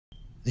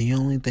The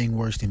only thing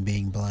worse than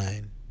being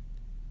blind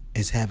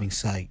is having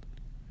sight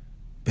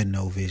but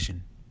no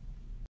vision.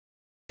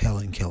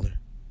 Helen Keller.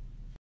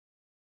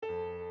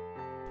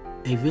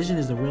 A vision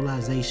is the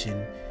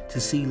realization to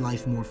see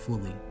life more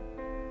fully,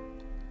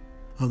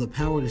 of the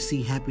power to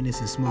see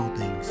happiness in small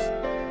things,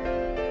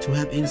 to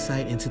have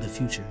insight into the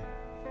future.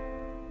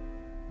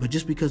 But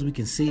just because we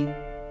can see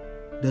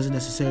doesn't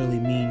necessarily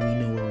mean we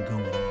know where we're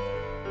going.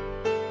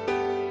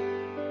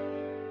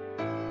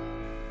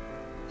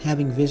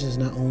 Having vision is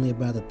not only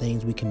about the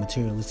things we can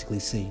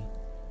materialistically see,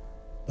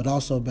 but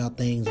also about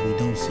things we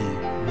don't see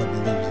but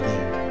believe is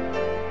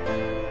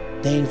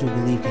there. Things we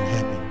believe can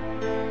happen.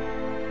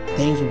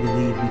 Things we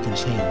believe we can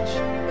change.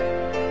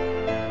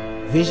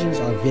 Visions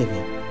are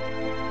vivid.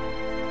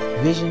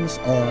 Visions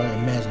are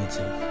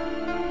imaginative.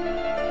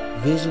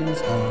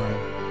 Visions are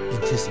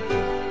anticipated.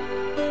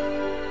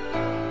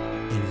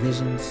 And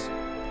visions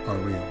are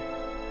real.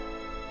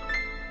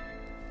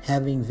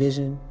 Having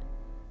vision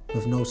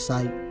with no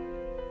sight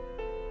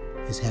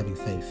is having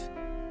faith.